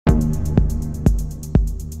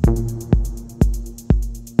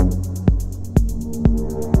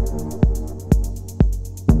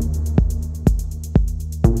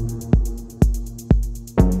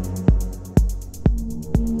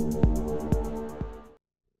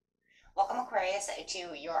Aquarius,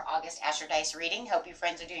 to your August Astro Dice reading. Hope you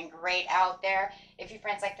friends are doing great out there. If you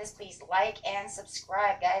friends like this, please like and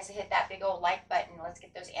subscribe, guys. Hit that big old like button. Let's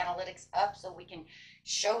get those analytics up so we can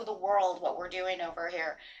show the world what we're doing over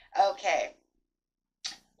here. Okay,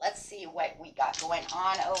 let's see what we got going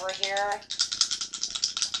on over here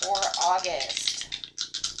for August.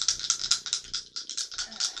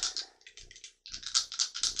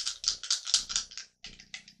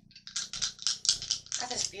 Got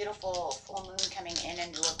this beautiful full moon coming in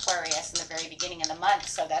into Aquarius in the very beginning of the month,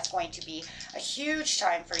 so that's going to be a huge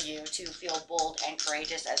time for you to feel bold and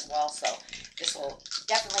courageous as well. So this will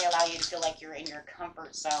definitely allow you to feel like you're in your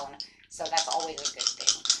comfort zone, so that's always a good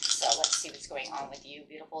thing. So let's see what's going on with you,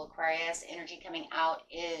 beautiful Aquarius. Energy coming out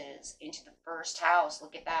is into the first house.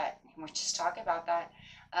 Look at that. We're just talking about that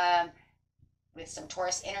with some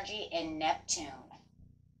Taurus energy in Neptune.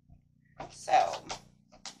 So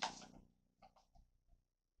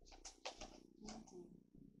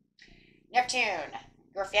Neptune,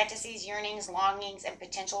 your fantasies, yearnings, longings, and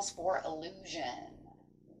potentials for illusion.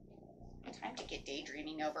 Time to get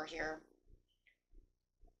daydreaming over here.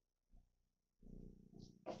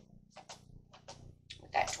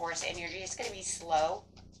 With that Taurus energy, it's going to be slow,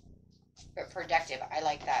 but productive. I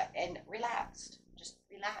like that. And relaxed. Just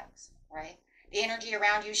relax, right? The energy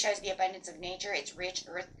around you shows the abundance of nature. It's rich,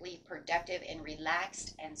 earthly, productive, and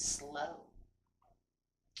relaxed and slow.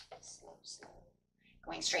 Slow, slow.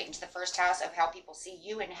 Going straight into the first house of how people see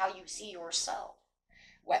you and how you see yourself.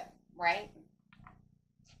 What, right?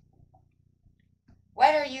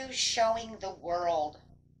 What are you showing the world?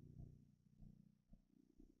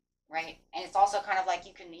 Right? And it's also kind of like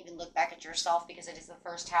you can even look back at yourself because it is the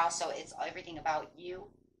first house, so it's everything about you.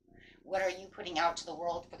 What are you putting out to the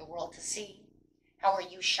world for the world to see? How are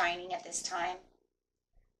you shining at this time?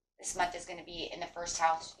 This month is going to be in the first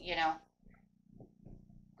house, you know.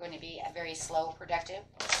 Going to be a very slow, productive.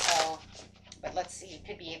 So, but let's see, it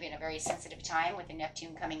could be even a very sensitive time with the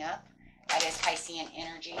Neptune coming up. That is Piscean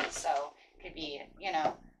energy, so it could be, you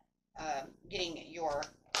know, getting your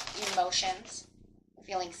emotions,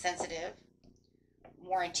 feeling sensitive,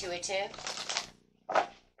 more intuitive at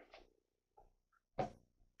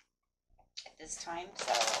this time.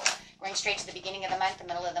 So going straight to the beginning of the month, the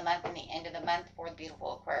middle of the month, and the end of the month for the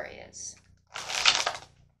beautiful Aquarius.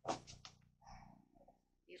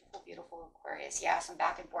 Beautiful Aquarius. Yeah, some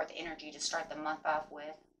back and forth energy to start the month off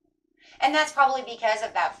with. And that's probably because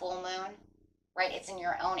of that full moon, right? It's in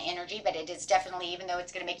your own energy, but it is definitely, even though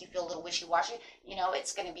it's going to make you feel a little wishy-washy, you know,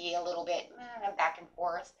 it's going to be a little bit back and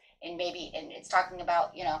forth. And maybe, and it's talking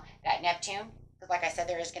about, you know, that Neptune. Because like I said,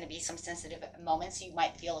 there is going to be some sensitive moments. You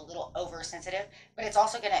might feel a little oversensitive, but it's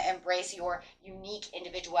also going to embrace your unique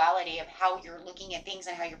individuality of how you're looking at things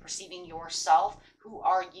and how you're perceiving yourself. Who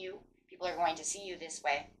are you? People are going to see you this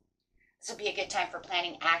way. This will be a good time for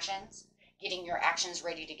planning actions, getting your actions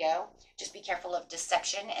ready to go. Just be careful of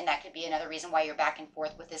deception, and that could be another reason why you're back and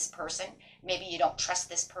forth with this person. Maybe you don't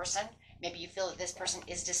trust this person. Maybe you feel that this person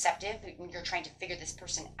is deceptive, and you're trying to figure this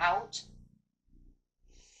person out.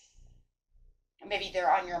 Maybe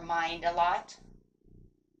they're on your mind a lot.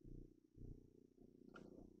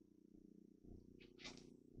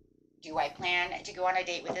 Do I plan to go on a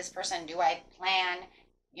date with this person? Do I plan,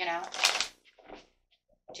 you know,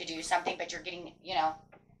 to do something, but you're getting, you know,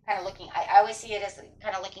 kind of looking, I always see it as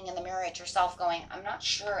kind of looking in the mirror at yourself going, I'm not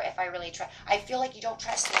sure if I really trust, I feel like you don't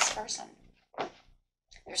trust this person.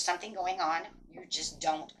 There's something going on, you just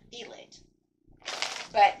don't feel it.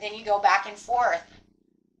 But then you go back and forth.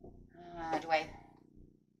 Do I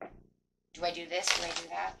do this? Do I do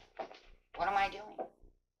that? What am I doing?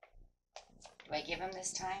 Do I give him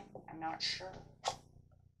this time? I'm not sure.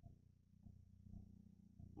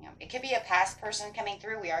 It could be a past person coming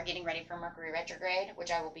through. We are getting ready for Mercury retrograde,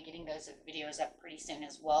 which I will be getting those videos up pretty soon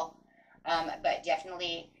as well. But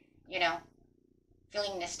definitely, you know,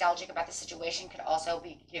 feeling nostalgic about the situation could also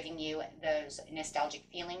be giving you those nostalgic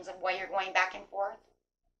feelings of why you're going back and forth.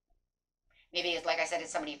 Maybe it's like I said,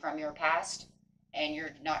 it's somebody from your past, and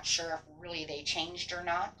you're not sure if really they changed or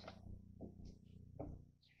not.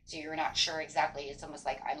 So you're not sure exactly. It's almost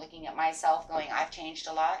like I'm looking at myself going, I've changed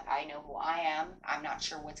a lot. I know who I am. I'm not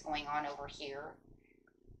sure what's going on over here.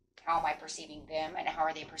 How am I perceiving them, and how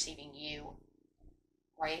are they perceiving you?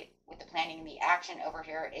 Right? With the planning and the action over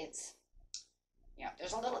here, it's, you know,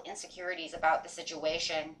 there's a little insecurities about the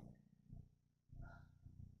situation.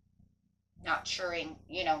 Not sure,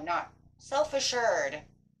 you know, not self-assured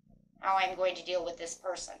how I'm going to deal with this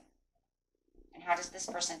person. And how does this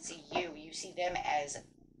person see you? You see them as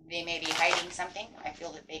they may be hiding something. I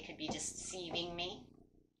feel that they could be deceiving me.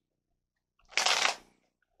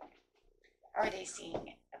 How are they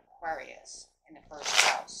seeing Aquarius in the first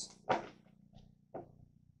house.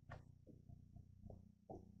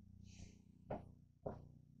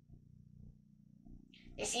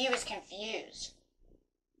 They see you as confused.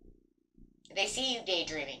 They see you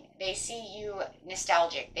daydreaming. They see you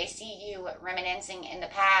nostalgic. They see you reminiscing in the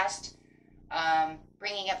past,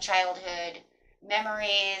 bringing up childhood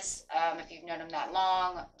memories. If you've known them that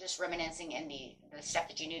long, just reminiscing in the stuff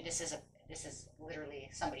that you knew. This is literally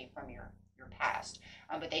somebody from your past.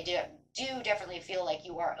 But they do definitely feel like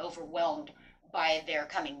you are overwhelmed by their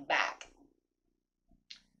coming back.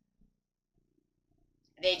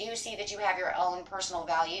 They do see that you have your own personal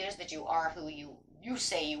values, that you are who you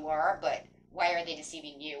say you are, but why are they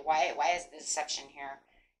deceiving you? Why is the deception here?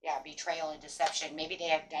 Yeah, betrayal and deception. Maybe they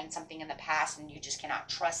have done something in the past and you just cannot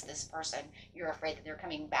trust this person. You're afraid that they're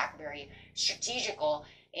coming back very strategical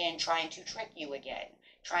in trying to trick you again,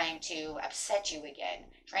 trying to upset you again,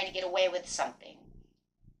 trying to get away with something.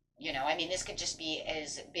 You know, I mean, this could just be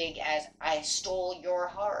as big as, I stole your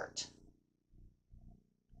heart.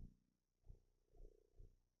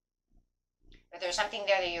 But there's something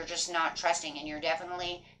there that you're just not trusting, and you're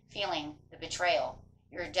definitely feeling the betrayal.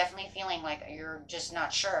 You're definitely feeling like you're just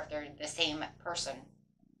not sure if they're the same person.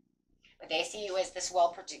 But they see you as this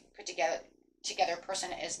well put together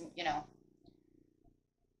person, as, you know,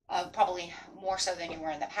 probably more so than you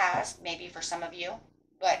were in the past, maybe for some of you.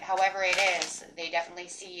 But however it is, they definitely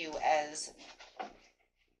see you as,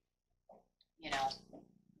 you know,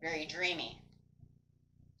 very dreamy.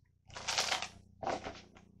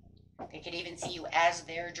 They could even see you as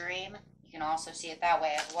their dream. You can also see it that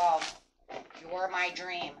way as well. You're my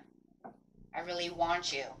dream. I really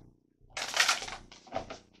want you.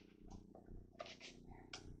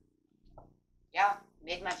 Yeah,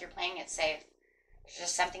 mid-month you're playing it safe. There's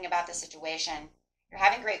just something about the situation. You're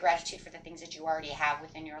having great gratitude for the things that you already have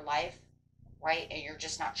within your life, right? And you're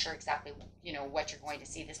just not sure exactly, you know, what you're going to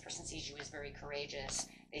see. This person sees you as very courageous.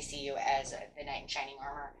 They see you as the knight in shining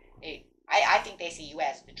armor. I think they see you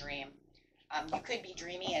as the dream. You could be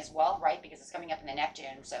dreamy as well, right? Because it's coming up in the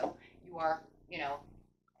Neptune. So you are, you know,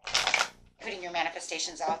 putting your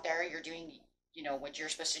manifestations out there. You're doing, you know, what you're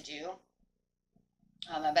supposed to do.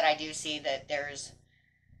 But I do see that there's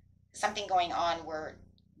something going on where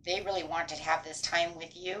they really want to have this time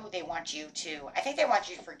with you. They want you to, I think they want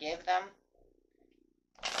you to forgive them.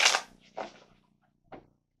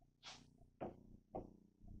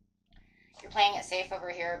 You're playing it safe over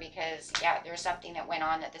here because, yeah, there's something that went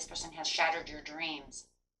on that this person has shattered your dreams.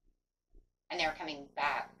 And they're coming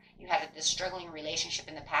back. You had this struggling relationship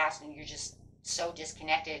in the past and you're just so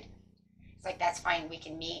disconnected. It's like, that's fine. We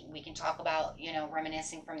can meet and we can talk about, you know,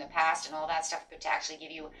 reminiscing from the past and all that stuff. But to actually give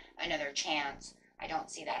you another chance, I don't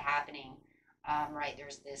see that happening. Right,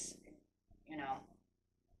 there's this, you know,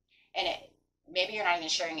 and maybe you're not even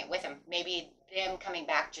sharing it with them. Maybe them coming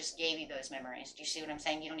back just gave you those memories. Do you see what I'm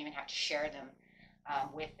saying? You don't even have to share them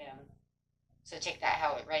with them. So take that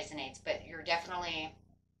how it resonates. But you're definitely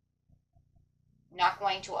not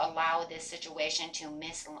going to allow this situation to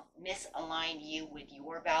misalign you with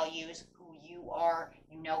your values, who you are.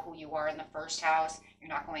 You know who you are in the first house. You're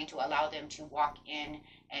not going to allow them to walk in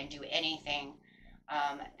and do anything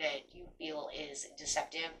that you feel is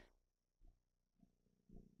deceptive.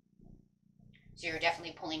 So you're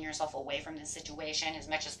definitely pulling yourself away from this situation as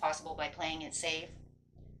much as possible by playing it safe.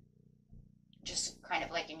 Just kind of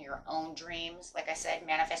like in your own dreams, like I said,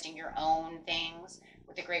 manifesting your own things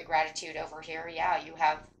with the great gratitude over here. Yeah, you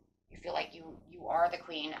feel like you are the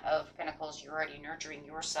Queen of Pentacles. You're already nurturing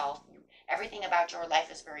yourself. Everything about your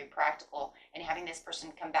life is very practical, and having this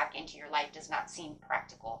person come back into your life does not seem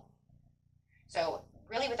practical. So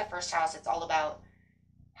really with the first house, it's all about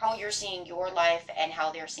how you're seeing your life and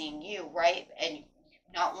how they're seeing you, right? And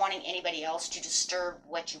not wanting anybody else to disturb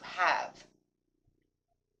what you have.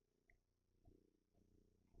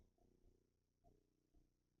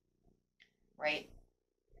 Right?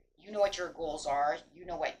 You know what your goals are. You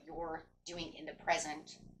know what you're doing in the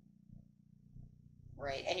present.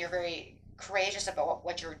 Right? And you're very courageous about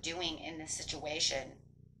what you're doing in this situation.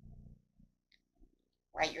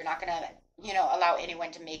 Right? You're not going to, you know, allow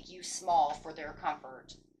anyone to make you small for their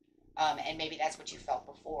comfort. And maybe that's what you felt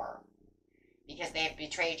before. Because they have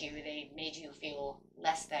betrayed you. They made you feel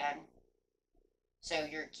less than. So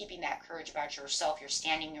you're keeping that courage about yourself. You're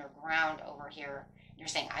standing your ground over here. You're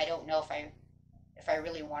saying, I don't know if I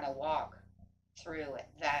really want to walk through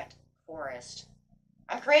that forest.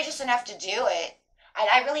 I'm courageous enough to do it.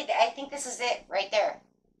 I think this is it right there.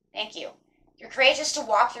 Thank you. You're courageous to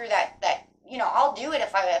walk through that, you know, I'll do it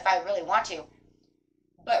if I really want to.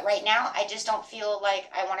 But right now, I just don't feel like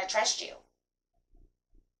I want to trust you.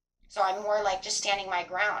 So I'm more like just standing my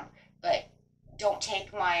ground. But don't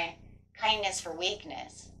take my kindness for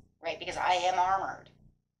weakness, right? Because I am armored.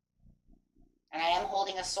 And I am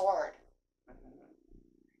holding a sword.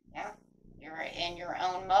 Yeah. You're in your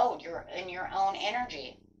own mode. You're in your own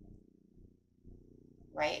energy.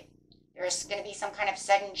 Right? There's going to be some kind of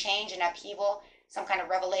sudden change and upheaval, some kind of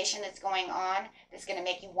revelation that's going on that's going to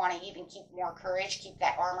make you want to even keep more courage, keep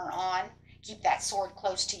that armor on, keep that sword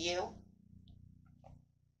close to you.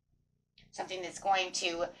 Something that's going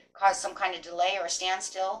to cause some kind of delay or a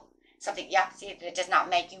standstill. Something, yeah, see, that does not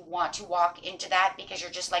make you want to walk into that because you're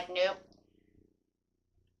just like, nope.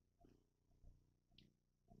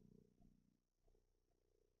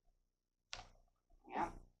 Yeah.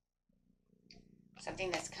 Something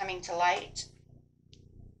that's coming to light.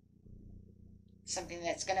 Something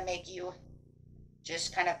that's going to make you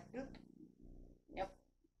just kind of, nope,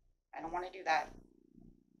 I don't want to do that.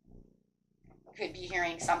 Could be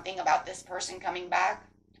hearing something about this person coming back,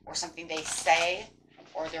 or something they say,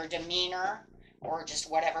 or their demeanor, or just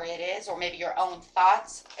whatever it is, or maybe your own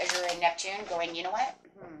thoughts as you're in Neptune going, you know what?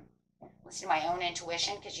 Listen to my own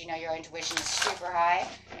intuition, because you know your intuition is super high,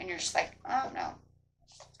 and you're just like, oh no,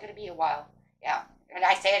 it's going to be a while. Yeah, and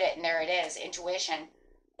I said it, and there it is, intuition.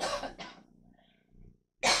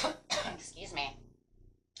 Excuse me.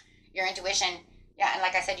 Your intuition, yeah, and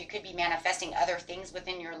like I said, you could be manifesting other things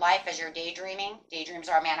within your life as you're daydreaming. Daydreams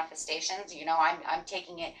are manifestations. You know, I'm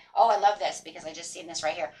taking it. Oh, I love this because I just seen this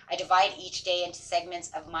right here. I divide each day into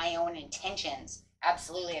segments of my own intentions.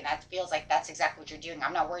 Absolutely, and that feels like that's exactly what you're doing.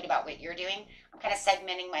 I'm not worried about what you're doing. I'm kind of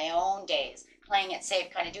segmenting my own days, playing it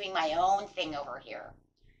safe, kind of doing my own thing over here.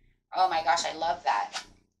 Oh my gosh, I love that.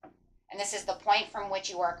 And this is the point from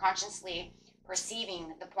which you are consciously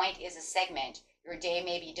perceiving. The point is a segment. Your day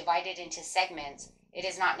may be divided into segments. It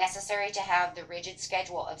is not necessary to have the rigid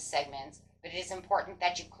schedule of segments, but it is important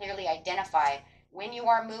that you clearly identify when you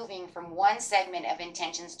are moving from one segment of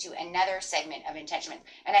intentions to another segment of intention.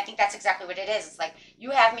 And I think that's exactly what it is. It's like, you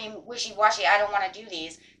have me wishy-washy. I don't want to do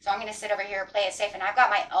these, so I'm going to sit over here, play it safe, and I've got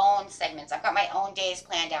my own segments. I've got my own days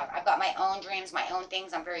planned out. I've got my own dreams, my own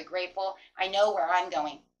things. I'm very grateful. I know where I'm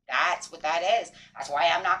going. That's what that is. That's why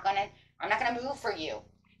I'm not going to move for you.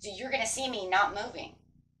 So you're going to see me not moving.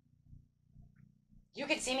 You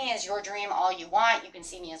can see me as your dream all you want. You can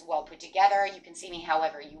see me as well put together. You can see me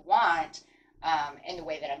however you want, in the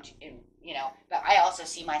way that I'm, you know, but I also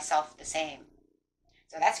see myself the same.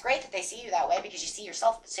 So that's great that they see you that way, because you see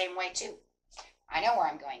yourself the same way too. I know where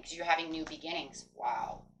I'm going because you're having new beginnings.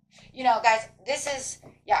 Wow. You know, guys, this is,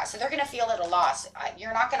 yeah, so they're going to feel at a loss.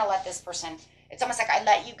 You're not going to let this person, it's almost like I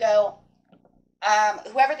let you go.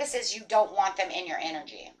 Whoever this is, you don't want them in your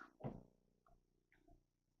energy.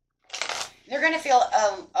 They're going to feel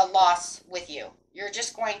a loss with you. You're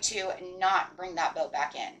just going to not bring that boat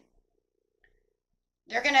back in.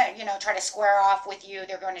 They're going to, you know, try to square off with you.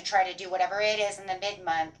 They're going to try to do whatever it is in the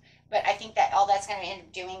mid-month. But I think that all that's going to end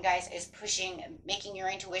up doing, guys, is pushing, making your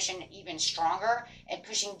intuition even stronger and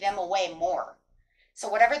pushing them away more. So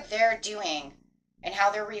whatever they're doing and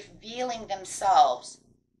how they're revealing themselves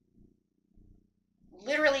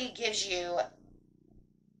literally gives you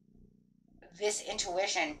this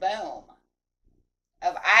intuition, boom,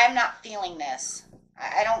 of I'm not feeling this.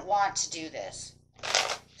 I don't want to do this.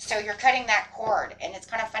 So you're cutting that cord, and it's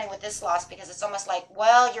kind of funny with this loss because it's almost like,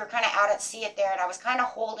 well, you're kind of out at sea it there, and I was kind of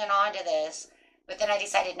holding on to this, but then I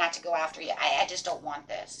decided not to go after you. I just don't want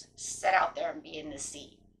this. Sit out there and be in the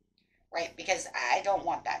sea, right? Because I don't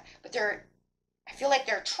want that. But I feel like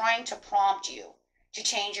they're trying to prompt you to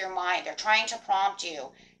change your mind. They're trying to prompt you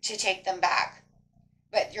to take them back.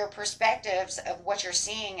 But your perspectives of what you're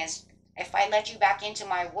seeing is, if I let you back into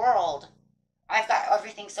my world, I've got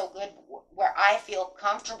everything so good where I feel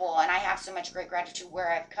comfortable and I have so much great gratitude where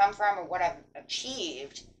I've come from or what I've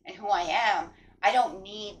achieved and who I am. I don't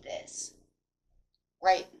need this,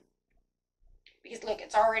 right? Because look,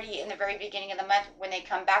 it's already in the very beginning of the month. When they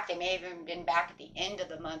come back, they may have even been back at the end of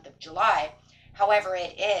the month of July, however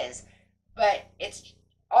it is. But it's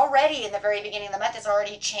already in the very beginning of the month. It's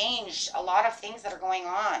already changed a lot of things that are going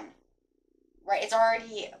on. Right, it's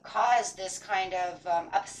already caused this kind of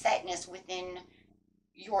upsetness within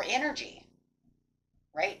your energy,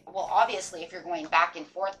 right? Well, obviously, if you're going back and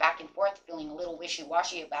forth, feeling a little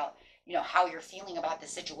wishy-washy about, you know, how you're feeling about the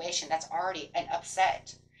situation, that's already an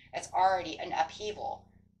upset. That's already an upheaval.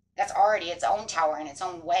 That's already its own tower in its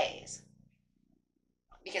own ways,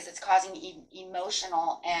 because it's causing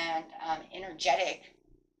emotional and energetic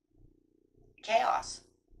chaos,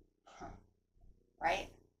 right?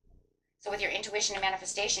 So with your intuition and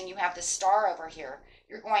manifestation, you have the star over here.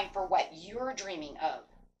 You're going for what you're dreaming of.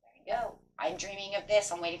 There you go. I'm dreaming of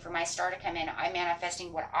this. I'm waiting for my star to come in. I'm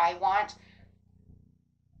manifesting what I want.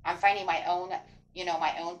 I'm finding my own,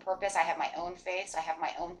 my own purpose. I have my own face. I have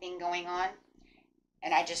my own thing going on.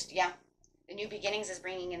 And I just, yeah, the new beginnings is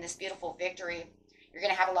bringing in this beautiful victory. You're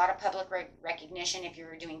going to have a lot of public recognition if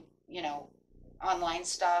you're doing, online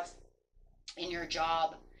stuff in your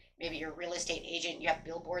job. Maybe you're a real estate agent. You have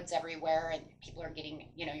billboards everywhere, and people are getting,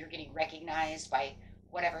 you're getting recognized by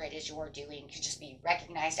whatever it is you're doing. You could just be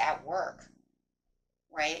recognized at work,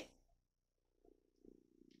 right?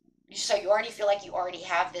 So you already feel like you already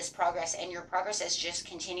have this progress, and your progress is just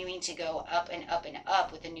continuing to go up and up and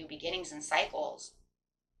up with the new beginnings and cycles.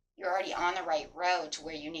 You're already on the right road to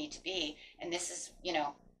where you need to be. And this is,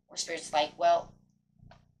 where Spirit's like, well,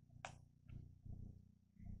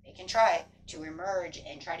 they can try to emerge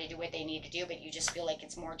and try to do what they need to do, but you just feel like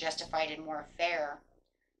it's more justified and more fair.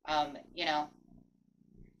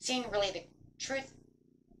 Seeing really the truth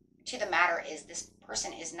to the matter is this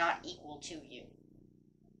person is not equal to you.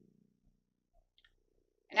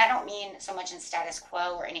 And I don't mean so much in status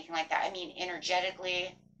quo or anything like that. I mean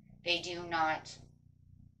energetically, they do not,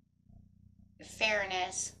 the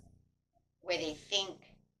fairness, where they think,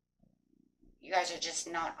 you guys are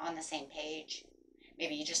just not on the same page.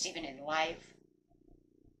 Maybe just even in life.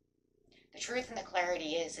 The truth and the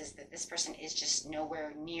clarity is that this person is just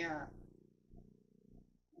nowhere near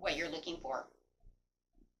what you're looking for.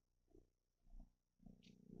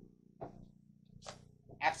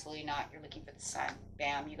 Absolutely not. You're looking for the sun.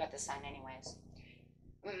 Bam, you got the sun anyways.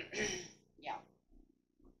 Yeah.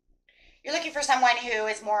 You're looking for someone who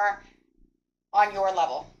is more on your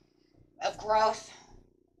level of growth,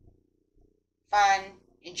 fun,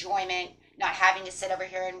 enjoyment, not having to sit over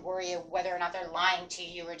here and worry of whether or not they're lying to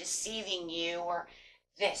you or deceiving you or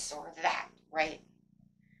this or that, right?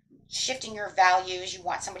 Shifting your values. You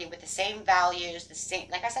want somebody with the same values, the same,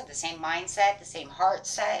 like I said, the same mindset, the same heart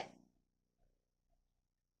set.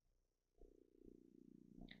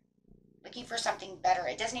 Looking for something better.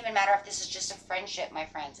 It doesn't even matter if this is just a friendship, my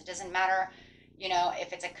friends. It doesn't matter,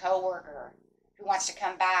 if it's a coworker who wants to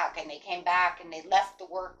come back and they came back and they left the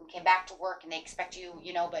work and came back to work and they expect you,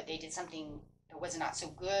 but they did something that was not so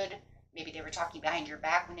good. Maybe they were talking behind your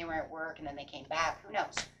back when they were at work and then they came back. Who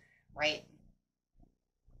knows, right?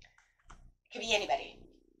 It could be anybody.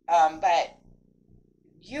 But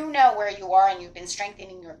you know where you are and you've been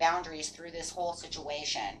strengthening your boundaries through this whole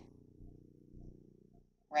situation,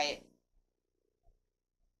 right?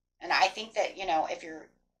 And I think that, if you're,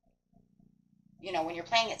 when you're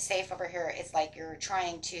playing it safe over here, it's like you're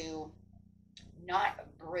trying to not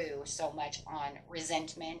brew so much on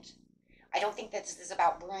resentment. I don't think that this is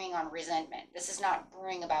about brewing on resentment. This is not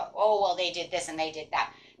brewing about, oh, well, they did this and they did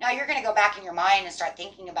that. Now you're going to go back in your mind and start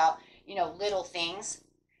thinking about, little things.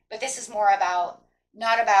 But this is more about,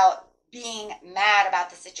 not about being mad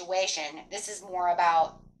about the situation. This is more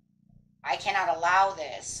about, I cannot allow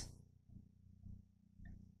this.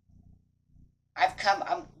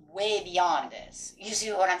 I'm way beyond this. You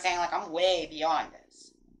see what I'm saying? Like, I'm way beyond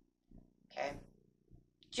this. Okay?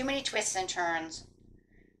 Too many twists and turns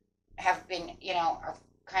have been, are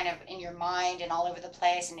kind of in your mind and all over the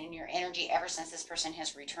place and in your energy ever since this person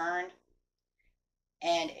has returned.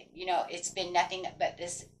 And, it's been nothing but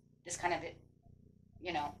this kind of,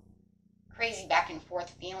 crazy back and forth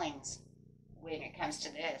feelings when it comes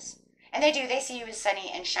to this. And they see you as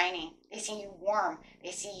sunny and shiny. They see you warm.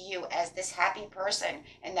 They see you as this happy person.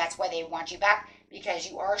 And that's why they want you back, because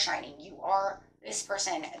you are shining. You are this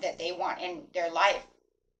person that they want in their life.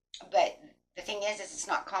 But the thing is it's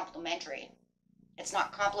not complementary. It's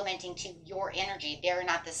not complementing to your energy. They're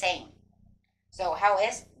not the same. So how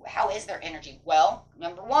is their energy? Well,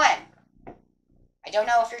 number one, I don't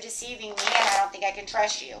know if you're deceiving me and I don't think I can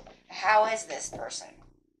trust you. How is this person?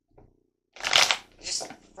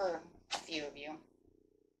 Just for a few of you.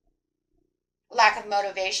 Lack of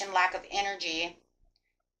motivation, lack of energy.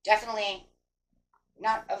 Definitely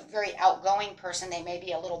not a very outgoing person. They may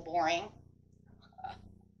be a little boring.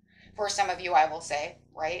 For some of you, I will say,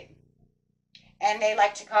 right? And they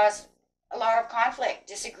like to cause a lot of conflict,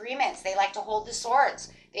 disagreements. They like to hold the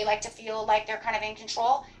swords. They like to feel like they're kind of in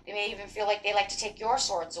control. They may even feel like they like to take your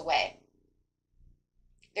swords away.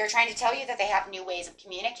 They're trying to tell you that they have new ways of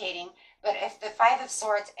communicating. But if the Five of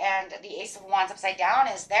Swords and the Ace of Wands upside down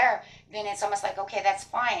is there, then it's almost like, okay, that's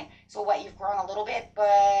fine. So what, you've grown a little bit,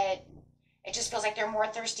 but it just feels like they're more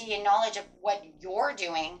thirsty in knowledge of what you're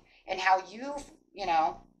doing and how you've,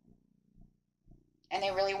 and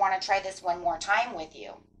they really want to try this one more time with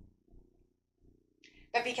you.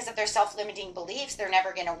 But because of their self-limiting beliefs, they're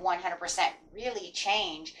never going to 100% really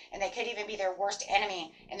change. And they could even be their worst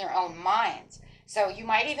enemy in their own minds. So you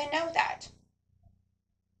might even know that.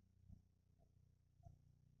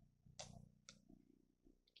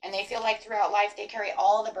 And they feel like throughout life they carry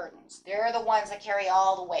all the burdens. They're the ones that carry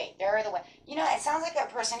all the weight. They're the one. You know, it sounds like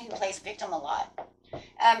a person who plays victim a lot.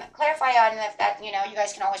 Clarify on if that, you know, you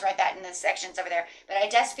guys can always write that in the sections over there. But I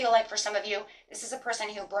just feel like for some of you, this is a person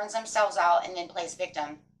who burns themselves out and then plays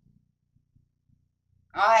victim.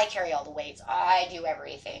 I carry all the weights. I do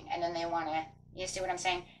everything. And then they want to, you see what I'm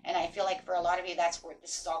saying? And I feel like for a lot of you, that's where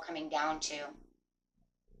this is all coming down to.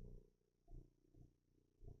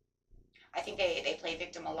 I think they play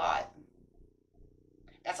victim a lot.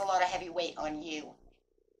 That's a lot of heavy weight on you.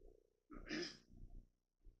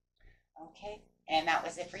 Okay. And that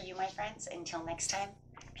was it for you, my friends. Until next time,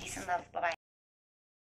 peace and love. Bye-bye.